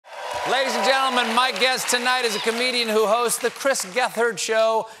Ladies and gentlemen, my guest tonight is a comedian who hosts the Chris Gethard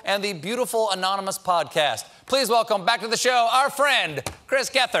Show and the Beautiful Anonymous podcast. Please welcome back to the show our friend, Chris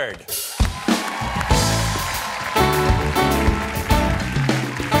Gethard.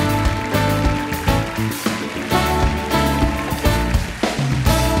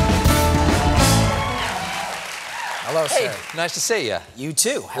 Hello, sir. Hey, nice to see you. You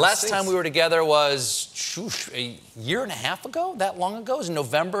too. Last time we were together was a year and a half ago, that long ago. It was in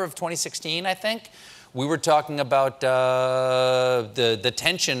November of 2016, I think. We were talking about the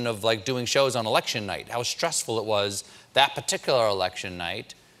tension of like doing shows on election night, how stressful it was that particular election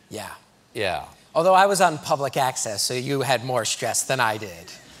night. Yeah. Yeah. Although I was on public access, so you had more stress than I did.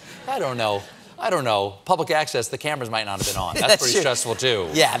 I don't know. Public access, the cameras might not have been on. That's pretty stressful, too.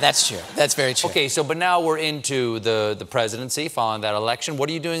 Yeah, that's true. That's very true. Okay, so, but now we're into the presidency following that election. What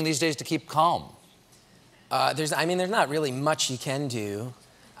are you doing these days to keep calm? There's not really much you can do.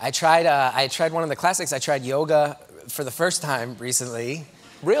 I tried one of the classics. I tried yoga for the first time recently.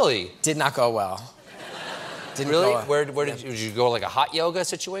 Really? Did not go well. Didn't really? Go well. Where did you go, like a hot yoga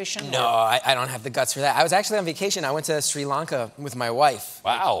situation? No, I don't have the guts for that. I was actually on vacation. I went to Sri Lanka with my wife.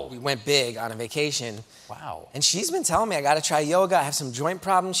 Wow. We went big on a vacation. Wow. And she's been telling me I got to try yoga. I have some joint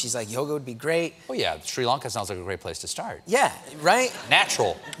problems. She's like, yoga would be great. Oh, yeah. Sri Lanka sounds like a great place to start. Yeah, right?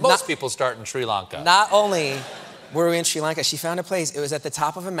 Natural. Most people start in Sri Lanka. Not only were we in Sri Lanka, she found a place. It was at the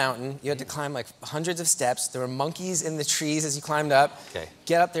top of a mountain. You had to climb like hundreds of steps. There were monkeys in the trees as you climbed up. Okay.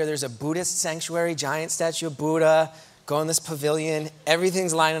 Get up there. There's a Buddhist sanctuary, giant statue of Buddha. Go in this pavilion.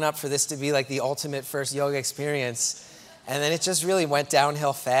 Everything's lining up for this to be like the ultimate first yoga experience. And then it just really went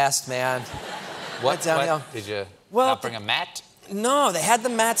downhill fast, man. What? Did you not bring a mat? No, they had the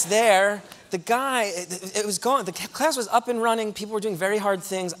mats there. The guy, it was going, the class was up and running. People were doing very hard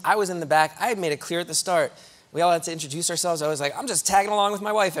things. I was in the back. I had made it clear at the start. We all had to introduce ourselves. I was like, I'm just tagging along with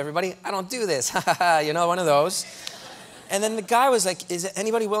my wife, everybody. I don't do this. You know, one of those. And then the guy was like, is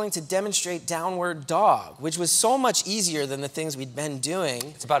anybody willing to demonstrate downward dog? Which was so much easier than the things we'd been doing.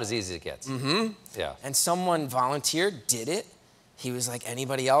 It's about as easy as it gets. Mm-hmm. Yeah. And someone volunteered, did it. He was like,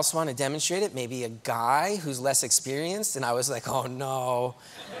 anybody else want to demonstrate it? Maybe a guy who's less experienced? And I was like, oh no.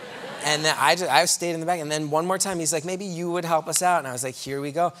 And then I stayed in the back. And then one more time, he's like, maybe you would help us out. And I was like, here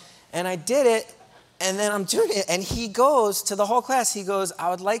we go. And I did it. And then I'm doing it, and he goes to the whole class. He goes,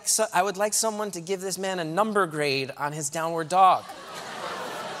 I would like someone to give this man a number grade on his downward dog.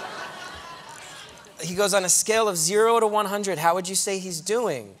 He goes, on a scale of 0 to 100, how would you say he's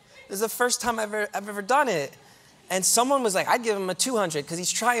doing? This is the first time I've ever done it. And someone was like, I'd give him a 200 because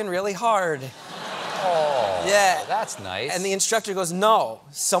he's trying really hard. Oh, yeah, that's nice. And the instructor goes, no,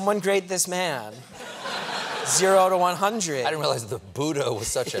 someone grade this man. 0 to 100. I didn't realize the Buddha was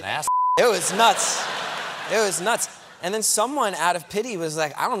such an ass. It was nuts. It was nuts. And then someone out of pity was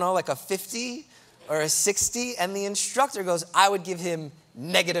like, I don't know, like a 50 or a 60. And the instructor goes, I would give him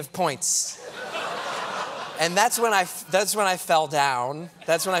negative points. And that's when I fell down.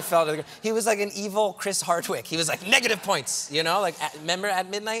 That's when I fell to the ground. He was like an evil Chris Hardwick. He was like, negative points, you know? Like, remember at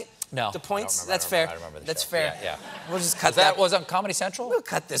midnight? No. The points? That's fair. fair. I remember the That's show. fair. Yeah. We'll just cut that. Was on Comedy Central? We'll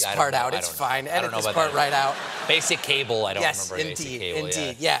cut this part out. It's fine. Edit this part right out. Basic cable, I don't remember. Yes, Basic cable,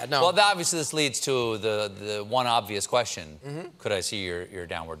 indeed. Yeah, no. Well, obviously this leads to the one obvious question. Mm-hmm. Could I see your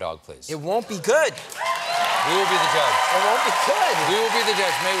downward dog, please? It won't be good. We will be the judge. It won't be good. We will be the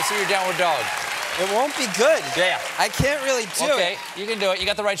judge. May we see your downward dog? It won't be good. Yeah. I can't really do it. Okay, you can do it. You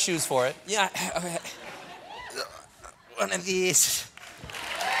got the right shoes for it. Yeah. Okay. One of these.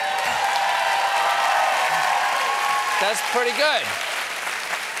 That's pretty good.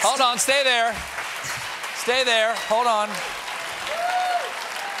 Hold on, stay there. Stay there, hold on.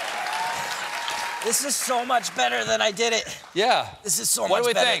 This is so much better than I did it. Yeah. This is so much better.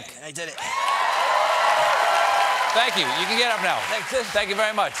 What do we think? I did it. Thank you. You can get up now. Thank you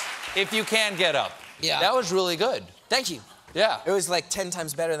very much. If you can get up. Yeah. That was really good. Thank you. Yeah. It was like 10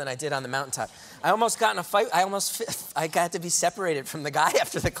 times better than I did on the mountaintop. I almost got in a fight. I got to be separated from the guy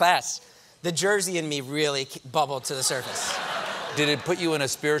after the class. The Jersey in me really bubbled to the surface. Did it put you in a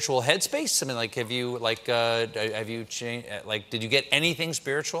spiritual headspace? I mean, like, have you changed, like, did you get anything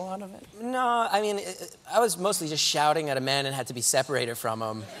spiritual out of it? No, I mean, I was mostly just shouting at a man and had to be separated from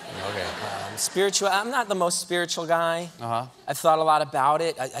him. Okay. Spiritual, I'm not the most spiritual guy. Uh-huh. I've thought a lot about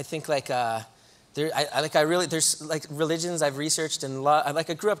it. I think, like, there's, like, religions I've researched and I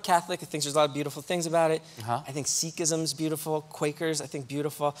grew up Catholic. I think there's a lot of beautiful things about it. Uh-huh. I think Sikhism's beautiful. Quakers, I think,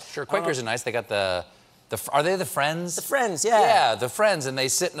 beautiful. Sure, Quakers are nice. They got are they the Friends? The Friends, yeah. Yeah, the Friends, and they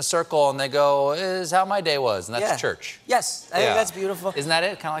sit in a circle and they go, "This is how my day was," and that's church. Yes, I think that's beautiful. Isn't that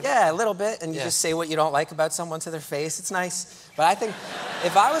it? Kind of like a little bit, and you just say what you don't like about someone to their face. It's nice. But I think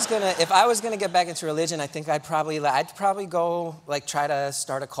if I was gonna get back into religion, I think I'd probably go like try to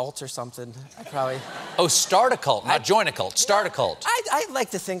start a cult or something. I'd probably. Oh, start a cult, not join a cult. Start a cult. I'd like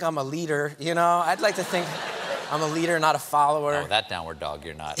to think I'm a leader. You know, I'd like to think I'm a leader, not a follower. Oh, that downward dog,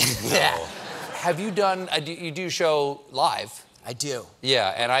 you're not. Yeah. No. Have you done? You do show live? I do.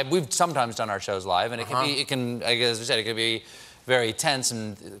 Yeah, and we've sometimes done our shows live, and it can, as we said, it can be very tense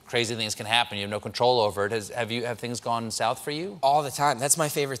and crazy things can happen. You have no control over it. Have things gone south for you? All the time. That's my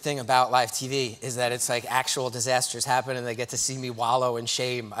favorite thing about live TV is that it's like actual disasters happen and they get to see me wallow in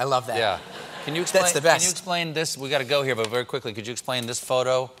shame. I love that. Yeah. Can you explain? That's the best. Can you explain this? We got to go here, but very quickly, could you explain this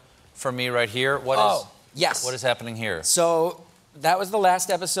photo for me right here? Yes. What is happening here? So that was the last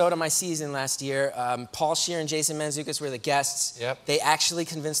episode of my season last year. Paul Scheer and Jason Mantzoukas were the guests. Yep. They actually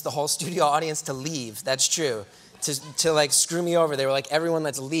convinced the whole studio audience to leave. That's true. To like screw me over. They were like, everyone,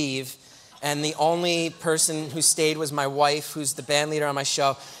 let's leave. And the only person who stayed was my wife, who's the band leader on my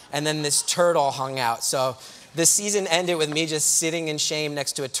show. And then this turtle hung out. So the season ended with me just sitting in shame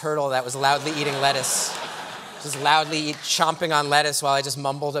next to a turtle that was loudly eating lettuce. Just loudly chomping on lettuce while I just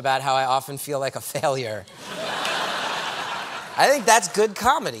mumbled about how I often feel like a failure. I think that's good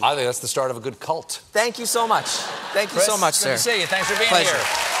comedy. I think that's the start of a good cult. Thank you so much. Thank you so much, sir. Good to see you. Thanks for being Pleasure. here.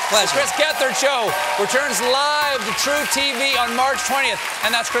 Pleasure. The Chris Gethard Show returns live to TruTV on March 20th.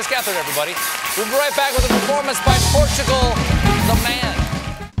 And that's Chris Gethard, everybody. We'll be right back with a performance by Portugal, the man.